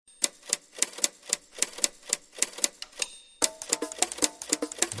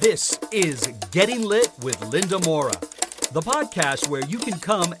This is Getting Lit with Linda Mora, the podcast where you can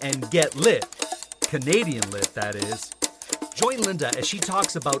come and get lit. Canadian lit, that is. Join Linda as she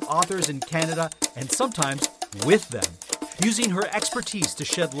talks about authors in Canada and sometimes with them, using her expertise to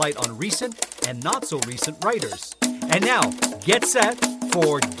shed light on recent and not so recent writers. And now, get set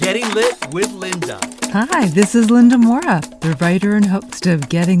for Getting Lit with Linda. Hi, this is Linda Mora, the writer and host of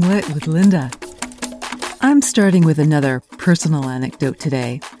Getting Lit with Linda. I'm starting with another personal anecdote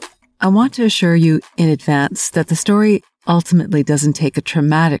today. I want to assure you in advance that the story ultimately doesn't take a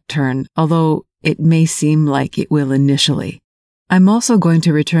traumatic turn, although it may seem like it will initially. I'm also going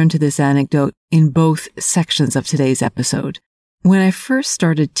to return to this anecdote in both sections of today's episode. When I first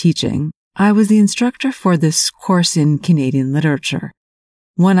started teaching, I was the instructor for this course in Canadian literature,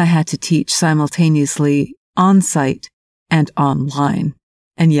 one I had to teach simultaneously on-site and online.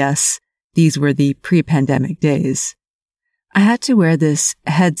 And yes, these were the pre-pandemic days. I had to wear this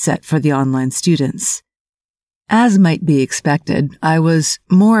headset for the online students. As might be expected, I was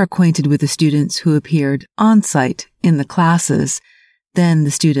more acquainted with the students who appeared on-site in the classes than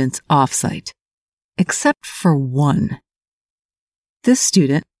the students off-site, except for one. This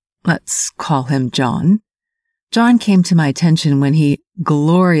student, let's call him John. John came to my attention when he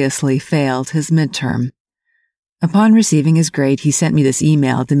gloriously failed his midterm. Upon receiving his grade, he sent me this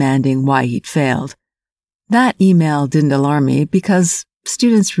email demanding why he'd failed. That email didn't alarm me because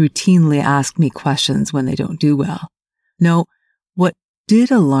students routinely ask me questions when they don't do well. No, what did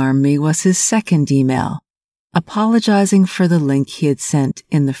alarm me was his second email, apologizing for the link he had sent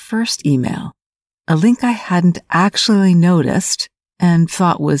in the first email, a link I hadn't actually noticed and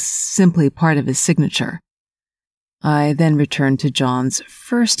thought was simply part of his signature. I then returned to John's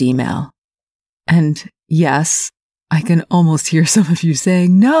first email. And yes, I can almost hear some of you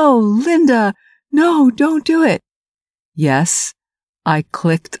saying, "No, Linda, no, don't do it." Yes, I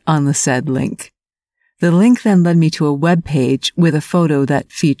clicked on the said link. The link then led me to a web page with a photo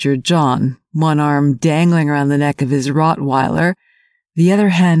that featured John, one arm dangling around the neck of his Rottweiler, the other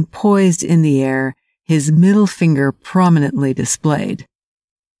hand poised in the air, his middle finger prominently displayed.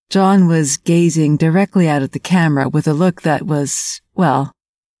 John was gazing directly out at the camera with a look that was, well,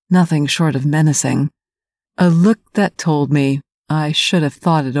 nothing short of menacing. A look that told me I should have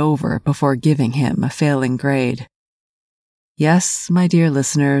thought it over before giving him a failing grade. Yes, my dear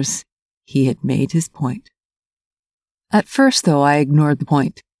listeners, he had made his point. At first, though, I ignored the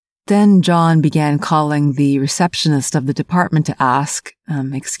point. Then John began calling the receptionist of the department to ask,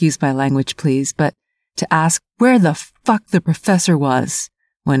 excuse my language please, but to ask where the fuck the professor was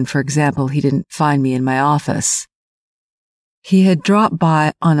when, for example, he didn't find me in my office. He had dropped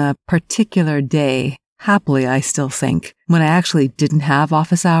by on a particular day, happily I still think, when I actually didn't have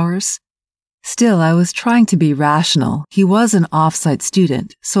office hours. Still, I was trying to be rational. He was an off-site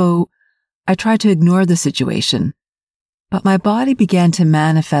student, so I tried to ignore the situation. But my body began to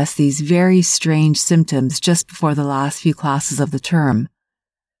manifest these very strange symptoms just before the last few classes of the term.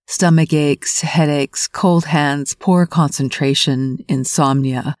 Stomach aches, headaches, cold hands, poor concentration,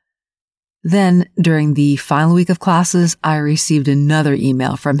 insomnia. Then, during the final week of classes, I received another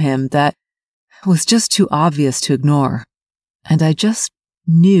email from him that was just too obvious to ignore. And I just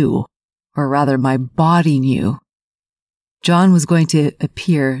knew, or rather my body knew, John was going to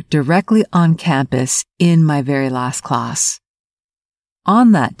appear directly on campus in my very last class.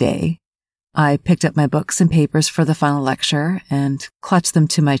 On that day, I picked up my books and papers for the final lecture and clutched them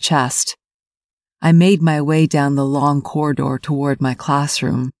to my chest. I made my way down the long corridor toward my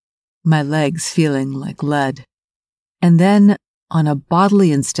classroom, my legs feeling like lead. And then, on a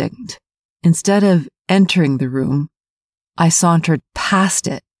bodily instinct, instead of entering the room, I sauntered past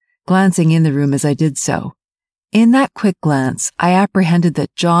it, glancing in the room as I did so. In that quick glance, I apprehended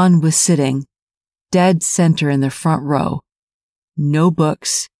that John was sitting dead center in the front row. No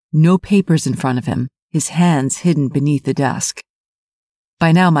books, no papers in front of him, his hands hidden beneath the desk.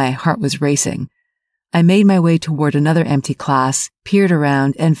 By now my heart was racing. I made my way toward another empty class, peered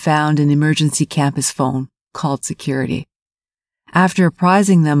around, and found an emergency campus phone, called security. After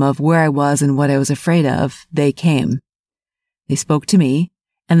apprising them of where I was and what I was afraid of, they came. They spoke to me,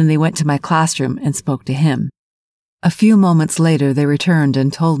 and then they went to my classroom and spoke to him. A few moments later, they returned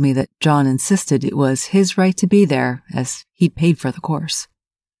and told me that John insisted it was his right to be there, as he'd paid for the course.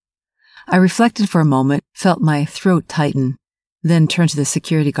 I reflected for a moment, felt my throat tighten, then turned to the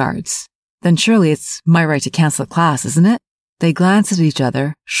security guards. Then surely it's my right to cancel the class, isn't it? They glanced at each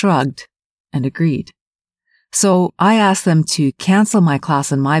other, shrugged, and agreed. So I asked them to cancel my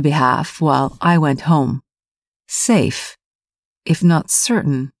class on my behalf while I went home, safe, if not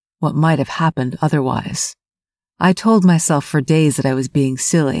certain what might have happened otherwise. I told myself for days that I was being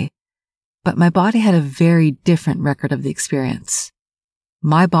silly, but my body had a very different record of the experience.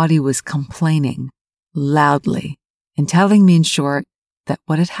 My body was complaining loudly and telling me in short that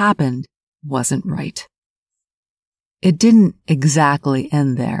what had happened wasn't right. It didn't exactly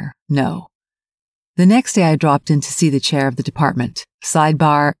end there, no. The next day I dropped in to see the chair of the department.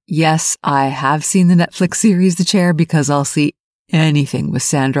 Sidebar, yes, I have seen the Netflix series The Chair because I'll see anything with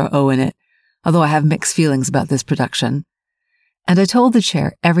Sandra Oh in it, although I have mixed feelings about this production. And I told the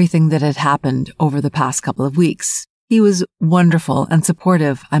chair everything that had happened over the past couple of weeks. He was wonderful and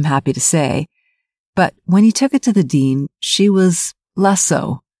supportive, I'm happy to say. But when he took it to the dean, she was less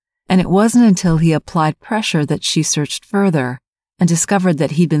so. And it wasn't until he applied pressure that she searched further and discovered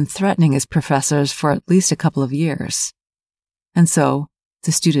that he'd been threatening his professors for at least a couple of years. And so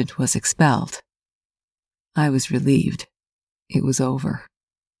the student was expelled. I was relieved. It was over.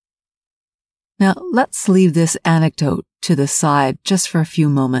 Now, let's leave this anecdote to the side just for a few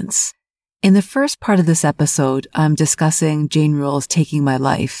moments. In the first part of this episode, I'm discussing Jane Rule's Taking My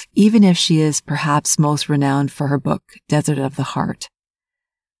Life, even if she is perhaps most renowned for her book, Desert of the Heart.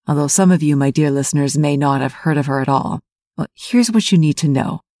 Although some of you, my dear listeners, may not have heard of her at all. Well, here's what you need to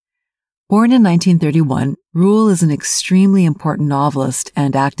know. Born in 1931, Rule is an extremely important novelist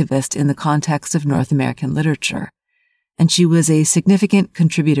and activist in the context of North American literature, and she was a significant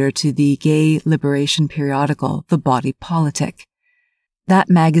contributor to the gay liberation periodical, The Body Politic. That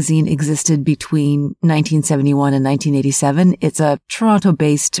magazine existed between 1971 and 1987. It's a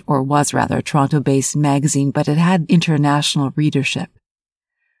Toronto-based, or was rather a Toronto-based magazine, but it had international readership.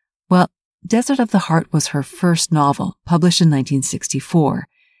 Well, Desert of the Heart was her first novel, published in 1964,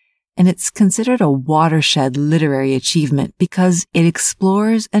 and it's considered a watershed literary achievement because it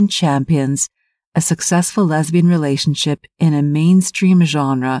explores and champions a successful lesbian relationship in a mainstream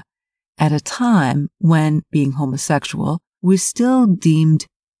genre at a time when being homosexual was still deemed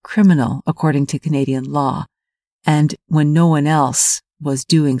criminal according to Canadian law, and when no one else was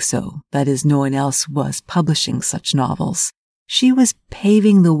doing so, that is, no one else was publishing such novels. She was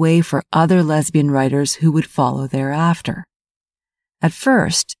paving the way for other lesbian writers who would follow thereafter. At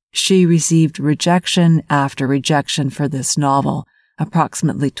first, she received rejection after rejection for this novel,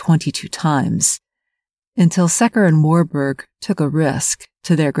 approximately 22 times, until Secker and Warburg took a risk,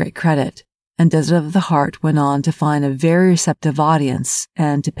 to their great credit, and Desert of the Heart went on to find a very receptive audience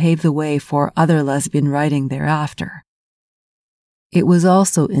and to pave the way for other lesbian writing thereafter. It was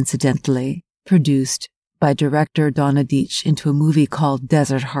also, incidentally, produced by director Donna Deitch into a movie called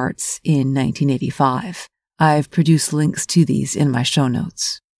Desert Hearts in 1985. I've produced links to these in my show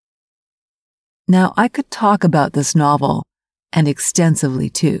notes. Now, I could talk about this novel, and extensively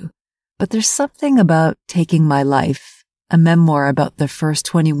too, but there's something about Taking My Life, a memoir about the first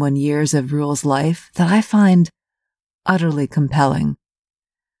 21 years of Rule's life, that I find utterly compelling.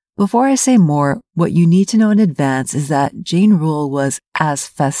 Before I say more, what you need to know in advance is that Jane Rule was as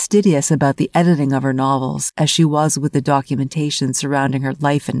fastidious about the editing of her novels as she was with the documentation surrounding her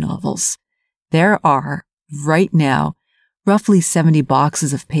life in novels. There are, right now, roughly 70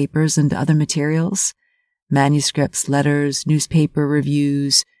 boxes of papers and other materials, manuscripts, letters, newspaper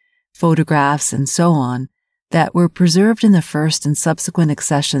reviews, photographs, and so on, that were preserved in the first and subsequent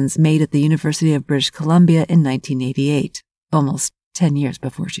accessions made at the University of British Columbia in 1988, almost 10 years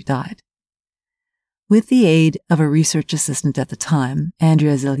before she died. With the aid of a research assistant at the time,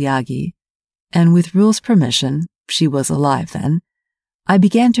 Andrea Ziliagi, and with Rule's permission, she was alive then, I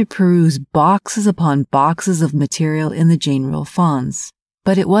began to peruse boxes upon boxes of material in the Jane Rule Fonds.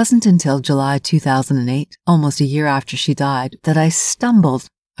 But it wasn't until July 2008, almost a year after she died, that I stumbled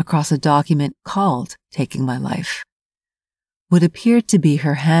across a document called Taking My Life, what appeared to be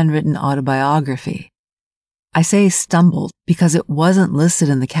her handwritten autobiography. I say stumbled because it wasn't listed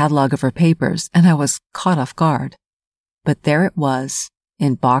in the catalog of her papers, and I was caught off guard. But there it was,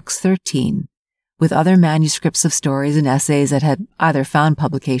 in box 13, with other manuscripts of stories and essays that had either found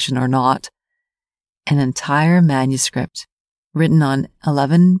publication or not. An entire manuscript, written on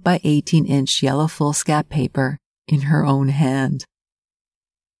 11 by 18-inch yellow foolscap paper in her own hand.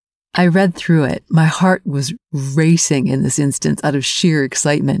 I read through it. My heart was racing in this instance out of sheer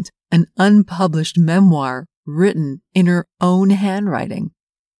excitement. An unpublished memoir written in her own handwriting.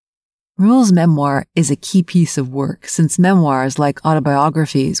 Rule's memoir is a key piece of work since memoirs, like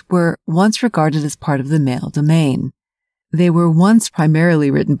autobiographies, were once regarded as part of the male domain. They were once primarily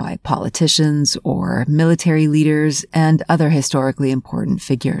written by politicians or military leaders and other historically important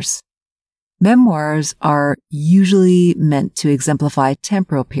figures. Memoirs are usually meant to exemplify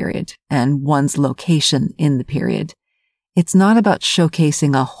temporal period and one's location in the period. It's not about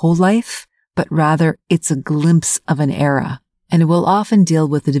showcasing a whole life, but rather it's a glimpse of an era, and it will often deal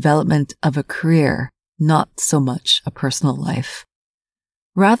with the development of a career, not so much a personal life.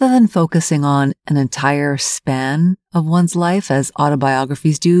 Rather than focusing on an entire span of one's life as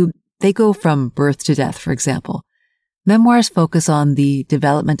autobiographies do, they go from birth to death, for example. Memoirs focus on the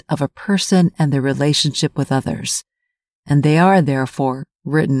development of a person and their relationship with others, and they are therefore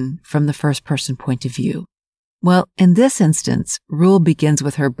written from the first-person point of view. Well, in this instance, Rule begins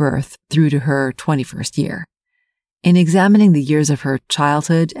with her birth through to her 21st year. In examining the years of her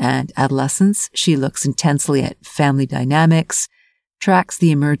childhood and adolescence, she looks intensely at family dynamics, tracks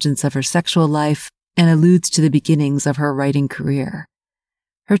the emergence of her sexual life, and alludes to the beginnings of her writing career.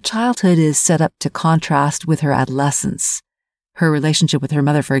 Her childhood is set up to contrast with her adolescence. Her relationship with her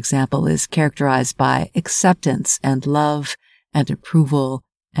mother, for example, is characterized by acceptance and love and approval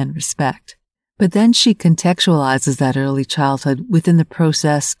and respect. But then she contextualizes that early childhood within the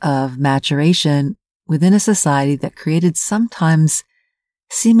process of maturation within a society that created sometimes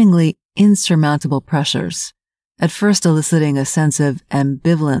seemingly insurmountable pressures, at first eliciting a sense of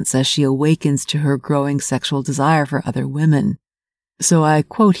ambivalence as she awakens to her growing sexual desire for other women. So I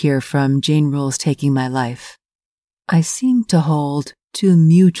quote here from Jane Rule's Taking My Life. I seem to hold two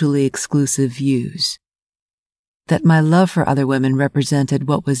mutually exclusive views. That my love for other women represented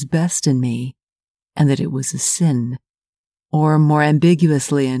what was best in me, and that it was a sin, or more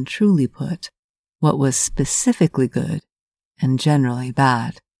ambiguously and truly put, what was specifically good and generally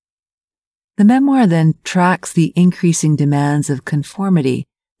bad. The memoir then tracks the increasing demands of conformity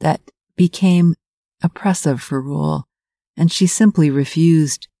that became oppressive for Rule, and she simply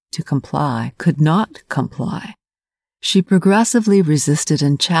refused to comply, could not comply. She progressively resisted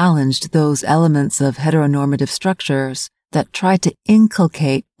and challenged those elements of heteronormative structures that tried to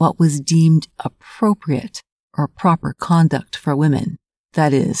inculcate what was deemed appropriate or proper conduct for women,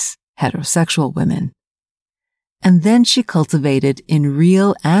 that is, heterosexual women. And then she cultivated, in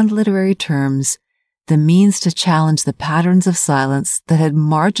real and literary terms, the means to challenge the patterns of silence that had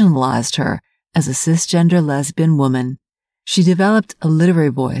marginalized her as a cisgender lesbian woman. She developed a literary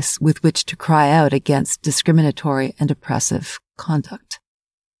voice with which to cry out against discriminatory and oppressive conduct.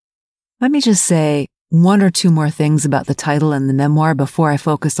 Let me just say one or two more things about the title and the memoir before I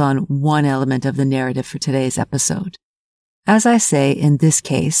focus on one element of the narrative for today's episode. As I say, in this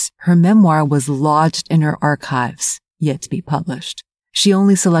case, her memoir was lodged in her archives, yet to be published. She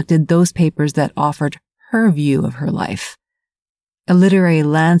only selected those papers that offered her view of her life. A literary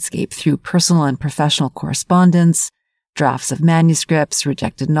landscape through personal and professional correspondence, drafts of manuscripts,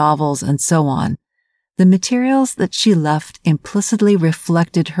 rejected novels, and so on. The materials that she left implicitly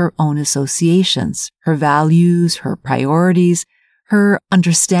reflected her own associations, her values, her priorities, her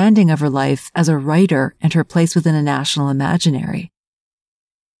understanding of her life as a writer and her place within a national imaginary.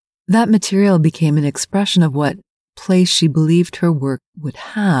 That material became an expression of what place she believed her work would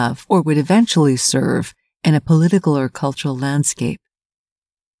have or would eventually serve in a political or cultural landscape.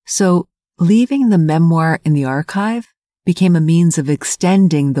 So, leaving the memoir in the archive became a means of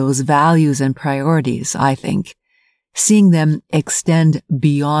extending those values and priorities, I think, seeing them extend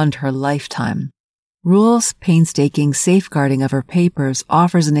beyond her lifetime. Rule's painstaking safeguarding of her papers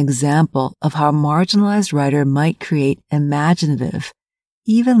offers an example of how a marginalized writer might create imaginative,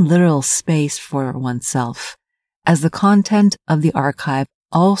 even literal space for oneself, as the content of the archive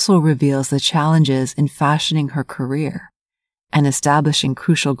also reveals the challenges in fashioning her career and establishing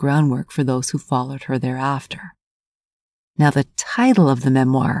crucial groundwork for those who followed her thereafter. Now, the title of the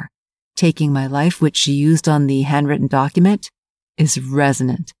memoir, Taking My Life, which she used on the handwritten document, is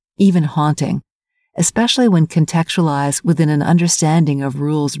resonant, even haunting, especially when contextualized within an understanding of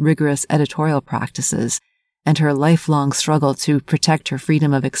Rule's rigorous editorial practices and her lifelong struggle to protect her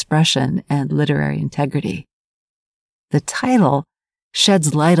freedom of expression and literary integrity. The title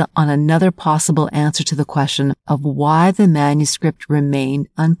sheds light on another possible answer to the question of why the manuscript remained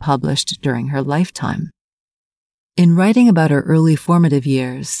unpublished during her lifetime. In writing about her early formative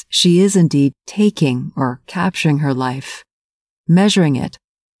years, she is indeed taking or capturing her life, measuring it,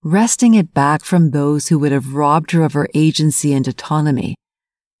 wresting it back from those who would have robbed her of her agency and autonomy,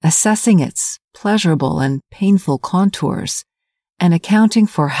 assessing its pleasurable and painful contours, and accounting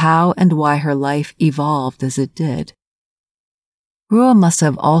for how and why her life evolved as it did. Rule must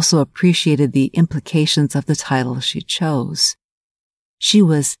have also appreciated the implications of the title she chose. She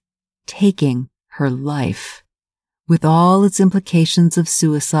was taking her life, with all its implications of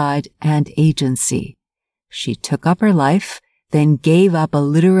suicide and agency. She took up her life, then gave up a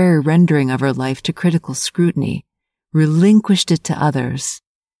literary rendering of her life to critical scrutiny, relinquished it to others,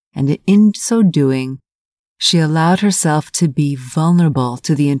 and in so doing, she allowed herself to be vulnerable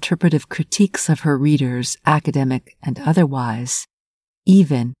to the interpretive critiques of her readers, academic and otherwise,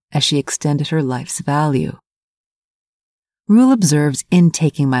 even as she extended her life's value. Rule observes in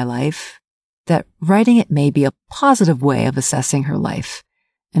Taking My Life that writing it may be a positive way of assessing her life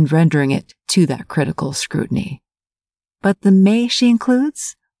and rendering it to that critical scrutiny. But the may she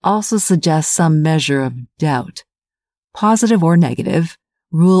includes also suggests some measure of doubt. Positive or negative,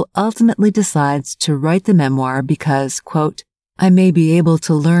 Rule ultimately decides to write the memoir because, quote, I may be able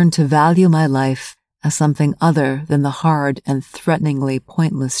to learn to value my life as something other than the hard and threateningly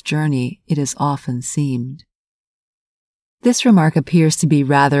pointless journey it has often seemed. This remark appears to be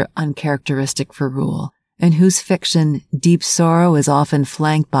rather uncharacteristic for Rule, in whose fiction deep sorrow is often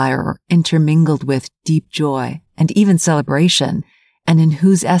flanked by or intermingled with deep joy and even celebration, and in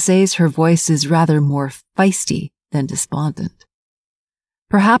whose essays her voice is rather more feisty than despondent.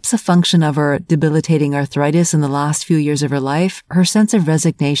 Perhaps a function of her debilitating arthritis in the last few years of her life, her sense of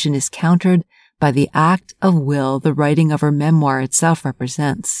resignation is countered by the act of will the writing of her memoir itself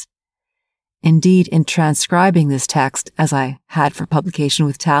represents. Indeed, in transcribing this text, as I had for publication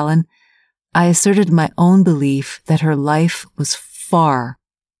with Talon, I asserted my own belief that her life was far,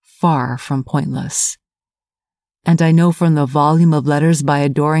 far from pointless. And I know from the volume of letters by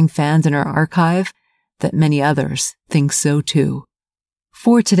adoring fans in her archive that many others think so too.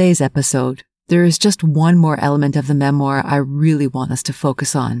 For today's episode, there is just one more element of the memoir I really want us to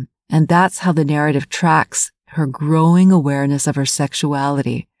focus on, and that's how the narrative tracks her growing awareness of her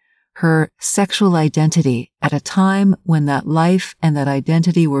sexuality, her sexual identity at a time when that life and that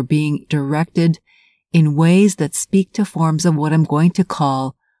identity were being directed in ways that speak to forms of what I'm going to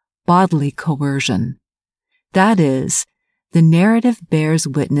call bodily coercion. That is, the narrative bears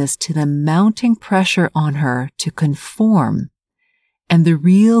witness to the mounting pressure on her to conform and the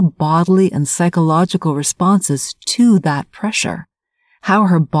real bodily and psychological responses to that pressure, how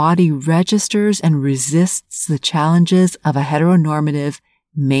her body registers and resists the challenges of a heteronormative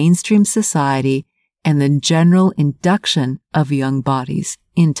mainstream society and the general induction of young bodies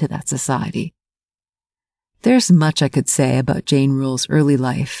into that society. There's much I could say about Jane Rule's early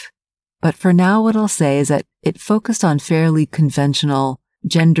life, but for now what I'll say is that it focused on fairly conventional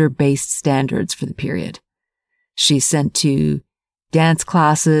gender-based standards for the period. She's sent to dance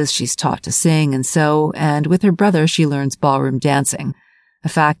classes, she's taught to sing and sew, and with her brother she learns ballroom dancing, a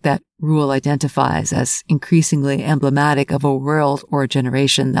fact that Rule identifies as increasingly emblematic of a world or a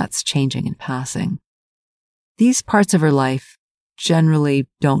generation that's changing and passing. These parts of her life generally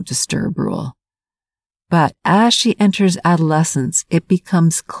don't disturb Rule. But as she enters adolescence, it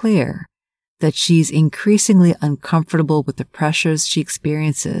becomes clear that she's increasingly uncomfortable with the pressures she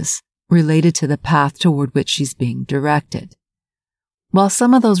experiences related to the path toward which she's being directed. While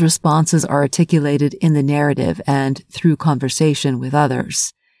some of those responses are articulated in the narrative and through conversation with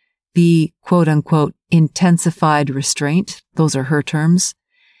others, the quote-unquote intensified restraint, those are her terms,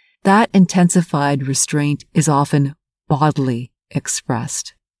 that intensified restraint is often bodily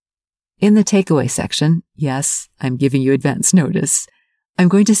expressed. In the takeaway section, yes, I'm giving you advance notice, I'm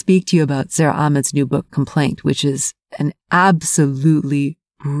going to speak to you about Sara Ahmed's new book, Complaint, which is an absolutely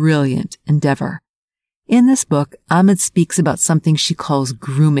brilliant endeavor. In this book, Ahmed speaks about something she calls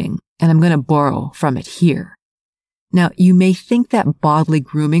grooming, and I'm going to borrow from it here. Now, you may think that bodily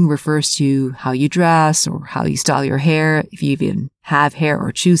grooming refers to how you dress or how you style your hair, if you even have hair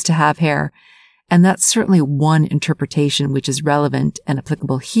or choose to have hair, and that's certainly one interpretation which is relevant and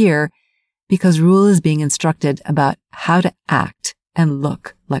applicable here because Rule is being instructed about how to act and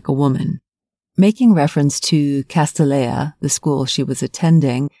look like a woman. Making reference to Castilleja, the school she was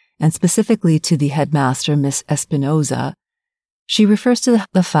attending, and specifically to the headmaster, Miss Espinoza, she refers to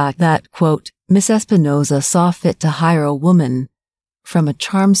the fact that, quote, Miss Espinoza saw fit to hire a woman from a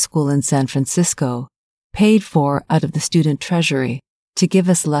charm school in San Francisco, paid for out of the student treasury, to give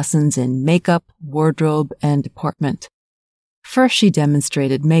us lessons in makeup, wardrobe, and deportment. First, she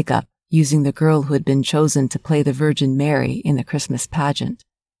demonstrated makeup, using the girl who had been chosen to play the Virgin Mary in the Christmas pageant.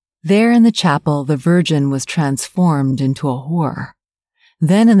 There in the chapel, the Virgin was transformed into a whore.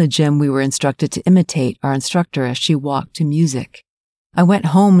 Then in the gym, we were instructed to imitate our instructor as she walked to music. I went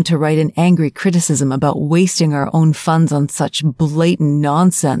home to write an angry criticism about wasting our own funds on such blatant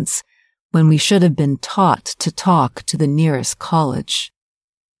nonsense when we should have been taught to talk to the nearest college.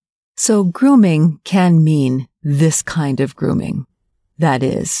 So grooming can mean this kind of grooming. That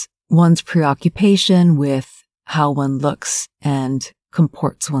is, one's preoccupation with how one looks and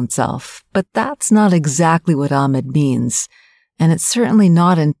comports oneself. But that's not exactly what Ahmed means. And it's certainly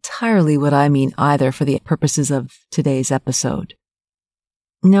not entirely what I mean either for the purposes of today's episode.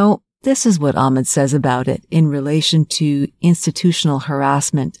 No, This is what Ahmed says about it in relation to institutional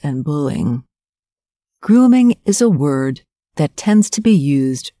harassment and bullying. Grooming is a word that tends to be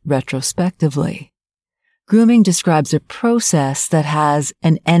used retrospectively. Grooming describes a process that has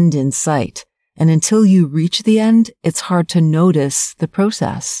an end in sight, and until you reach the end, it's hard to notice the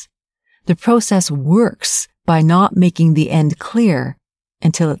process. The process works by not making the end clear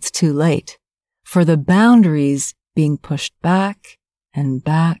until it's too late, for the boundaries being pushed back and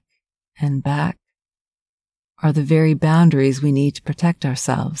back and back are the very boundaries we need to protect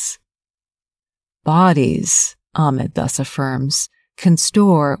ourselves. Bodies, Ahmed thus affirms, can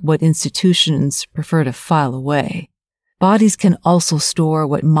store what institutions prefer to file away. Bodies can also store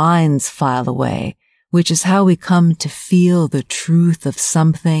what minds file away, which is how we come to feel the truth of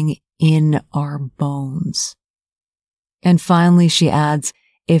something in our bones. And finally, she adds,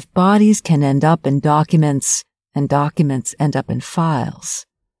 if bodies can end up in documents and documents end up in files,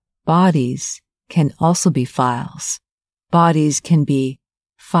 bodies can also be files. Bodies can be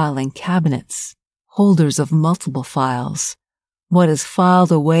filing cabinets, holders of multiple files. What is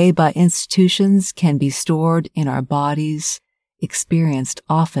filed away by institutions can be stored in our bodies, experienced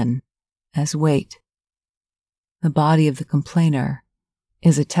often as weight. The body of the complainer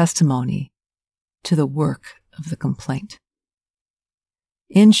is a testimony to the work of the complaint.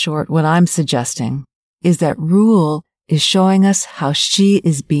 In short, what I'm suggesting is that Rule is showing us how she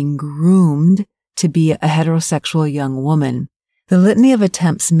is being groomed to be a heterosexual young woman. The litany of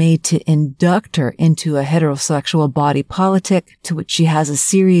attempts made to induct her into a heterosexual body politic, to which she has a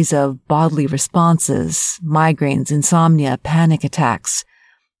series of bodily responses, migraines, insomnia, panic attacks,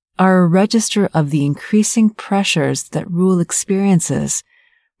 are a register of the increasing pressures that Rule experiences,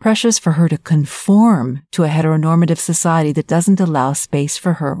 pressures for her to conform to a heteronormative society that doesn't allow space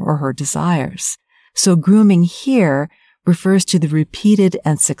for her or her desires. So grooming here refers to the repeated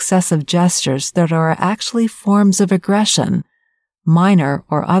and successive gestures that are actually forms of aggression, minor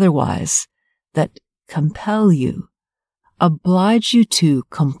or otherwise, that compel you, oblige you to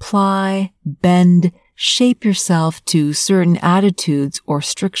comply, bend, shape yourself to certain attitudes or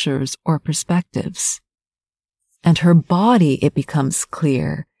strictures or perspectives. And her body, it becomes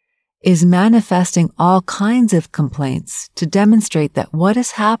clear, is manifesting all kinds of complaints to demonstrate that what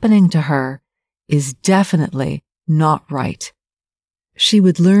is happening to her is definitely not right. She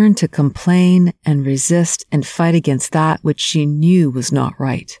would learn to complain and resist and fight against that which she knew was not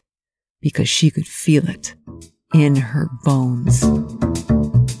right, because she could feel it in her bones.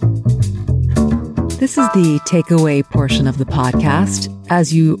 This is the takeaway portion of the podcast.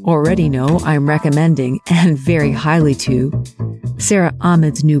 As you already know, I'm recommending, and very highly too, Sara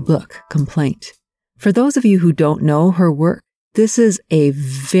Ahmed's new book, Complaint. For those of you who don't know her work, this is a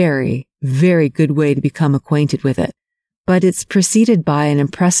very, very good way to become acquainted with it. But it's preceded by an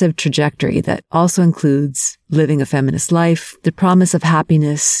impressive trajectory that also includes Living a Feminist Life, The Promise of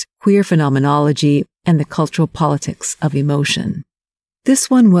Happiness, Queer Phenomenology, and the Cultural Politics of Emotion. This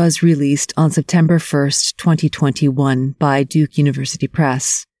one was released on September 1st, 2021 by Duke University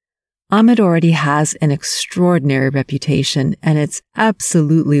Press. Ahmed already has an extraordinary reputation, and it's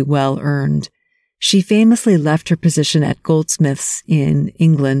absolutely well earned. She famously left her position at Goldsmiths in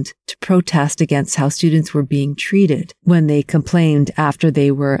England to protest against how students were being treated when they complained after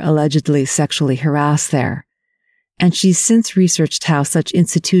they were allegedly sexually harassed there. And she's since researched how such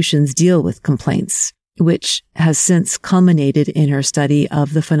institutions deal with complaints, which has since culminated in her study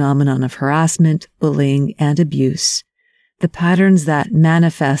of the phenomenon of harassment, bullying, and abuse, the patterns that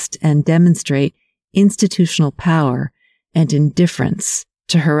manifest and demonstrate institutional power and indifference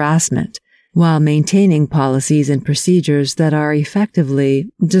to harassment, while maintaining policies and procedures that are effectively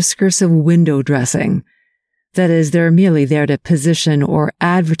discursive window dressing. That is, they're merely there to position or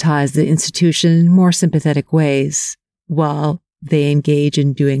advertise the institution in more sympathetic ways, while they engage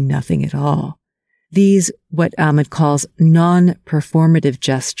in doing nothing at all. These, what Ahmed calls non-performative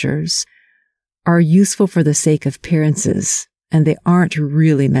gestures, are useful for the sake of appearances, and they aren't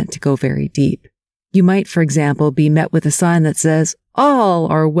really meant to go very deep. You might, for example, be met with a sign that says, "All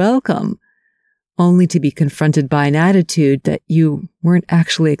are welcome," only to be confronted by an attitude that you weren't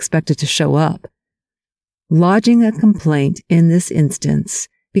actually expected to show up. Lodging a complaint in this instance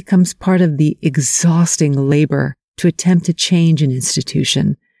becomes part of the exhausting labor to attempt to change an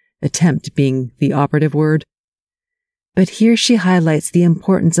institution, attempt being the operative word. But here she highlights the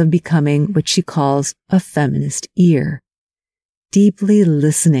importance of becoming what she calls a feminist ear, deeply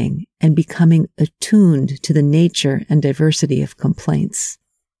listening and becoming attuned to the nature and diversity of complaints.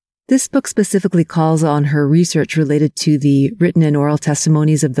 This book specifically calls on her research related to the written and oral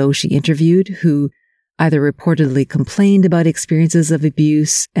testimonies of those she interviewed who either reportedly complained about experiences of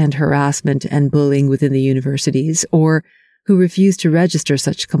abuse and harassment and bullying within the universities, or who refused to register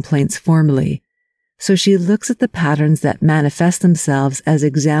such complaints formally. So she looks at the patterns that manifest themselves as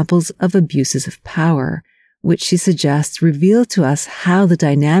examples of abuses of power, which she suggests reveal to us how the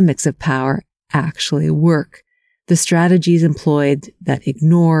dynamics of power actually work. The strategies employed that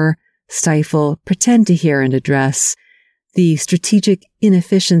ignore, stifle, pretend to hear and address, the strategic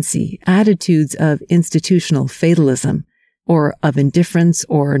inefficiency, attitudes of institutional fatalism, or of indifference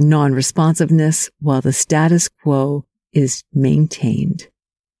or non-responsiveness, while the status quo is maintained.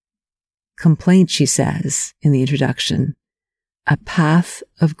 Complaint, she says in the introduction, a path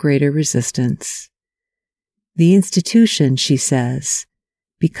of greater resistance. The institution, she says,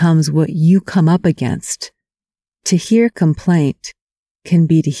 becomes what you come up against. To hear complaint can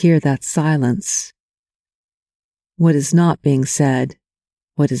be to hear that silence. What is not being said,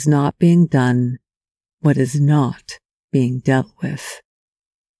 what is not being done, what is not being dealt with.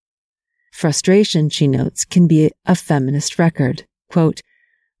 Frustration, she notes, can be a feminist record. Quote,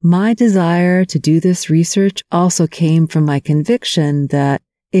 my desire to do this research also came from my conviction that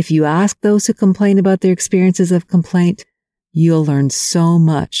if you ask those who complain about their experiences of complaint, you'll learn so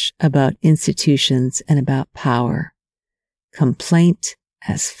much about institutions and about power. Complaint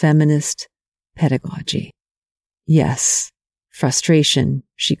as feminist pedagogy. Yes, frustration,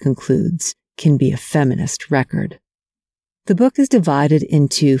 she concludes, can be a feminist record. The book is divided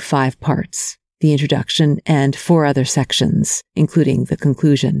into 5 parts, the introduction and 4 other sections, including the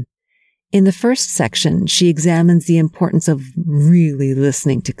conclusion. In the first section, she examines the importance of really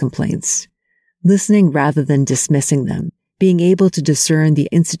listening to complaints, listening rather than dismissing them, being able to discern the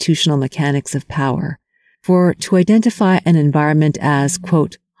institutional mechanics of power. For to identify an environment as,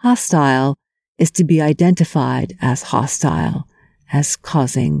 quote, hostile is to be identified as hostile, as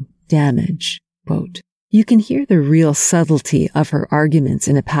causing damage, quote. You can hear the real subtlety of her arguments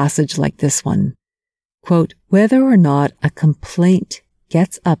in a passage like this one. Quote, whether or not a complaint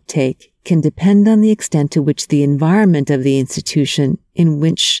gets uptake can depend on the extent to which the environment of the institution in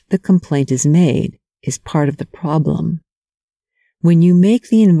which the complaint is made is part of the problem. When you make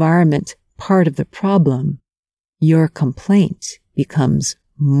the environment part of the problem, your complaint becomes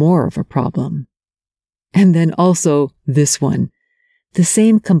more of a problem. And then also this one. The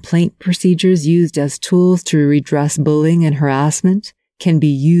same complaint procedures used as tools to redress bullying and harassment can be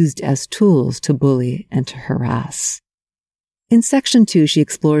used as tools to bully and to harass. In section 2, she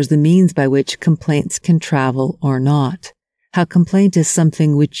explores the means by which complaints can travel or not. How complaint is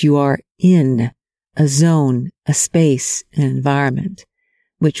something which you are in, a zone, a space, an environment,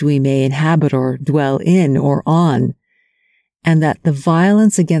 which we may inhabit or dwell in or on, and that the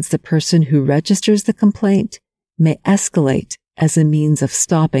violence against the person who registers the complaint may escalate as a means of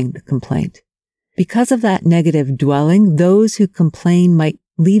stopping the complaint. Because of that negative dwelling, those who complain might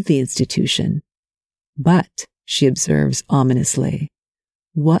leave the institution. But, she observes ominously,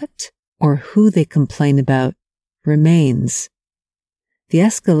 what or who they complain about remains. The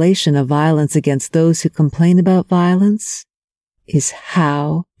escalation of violence against those who complain about violence is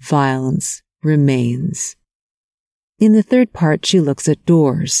how violence remains. In the third part, she looks at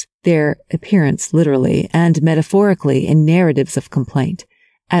doors, their appearance literally and metaphorically in narratives of complaint,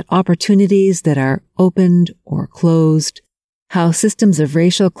 at opportunities that are opened or closed, how systems of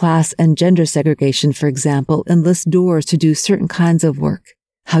racial, class, and gender segregation, for example, enlist doors to do certain kinds of work,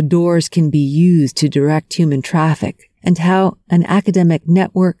 how doors can be used to direct human traffic, and how an academic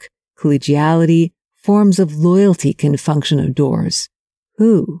network, collegiality, forms of loyalty can function of doors.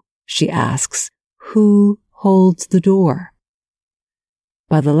 Who, she asks, who holds the door?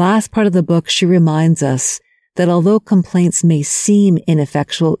 By the last part of the book, she reminds us that although complaints may seem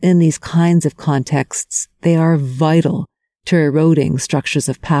ineffectual in these kinds of contexts, they are vital to eroding structures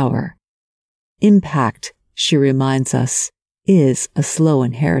of power. Impact, she reminds us, is a slow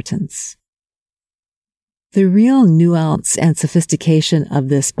inheritance. The real nuance and sophistication of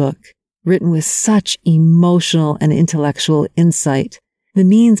this book, written with such emotional and intellectual insight, the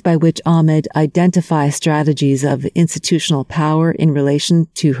means by which Ahmed identifies strategies of institutional power in relation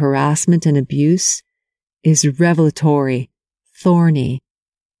to harassment and abuse, is revelatory, thorny,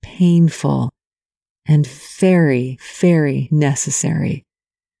 painful, and very, very necessary.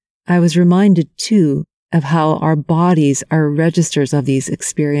 I was reminded, too, of how our bodies are registers of these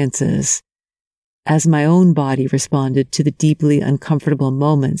experiences, as my own body responded to the deeply uncomfortable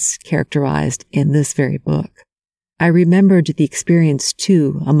moments characterized in this very book. I remembered the experience,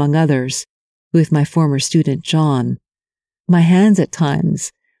 too, among others, with my former student, John. My hands at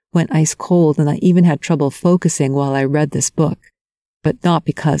times went ice cold, and I even had trouble focusing while I read this book. but not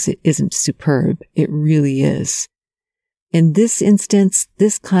because it isn't superb. It really is. In this instance,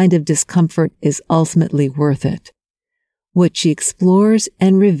 this kind of discomfort is ultimately worth it. What she explores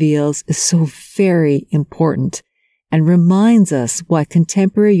and reveals is so very important and reminds us why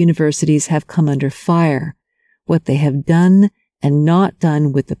contemporary universities have come under fire, what they have done and not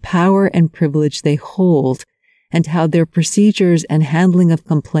done with the power and privilege they hold, and how their procedures and handling of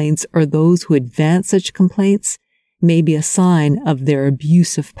complaints or those who advance such complaints may be a sign of their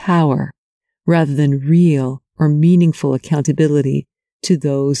abuse of power, rather than real or meaningful accountability to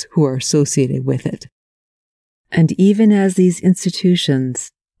those who are associated with it. And even as these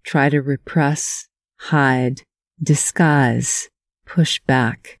institutions try to repress, hide, disguise, push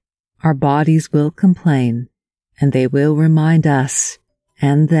back, our bodies will complain, and they will remind us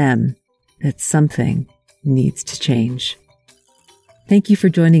and them that something needs to change. Thank you for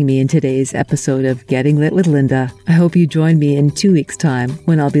joining me in today's episode of Getting Lit with Linda. I hope you join me in 2 weeks' time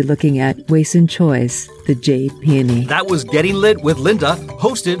when I'll be looking at Wei-Sun Choi's The Jade Peony. That was Getting Lit with Linda,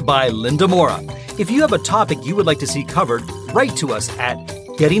 hosted by Linda Mora. If you have a topic you would like to see covered, write to us at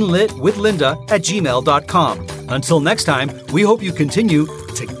gettinglitwithlinda@gmail.com. Until next time, we hope you continue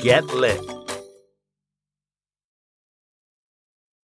to get lit.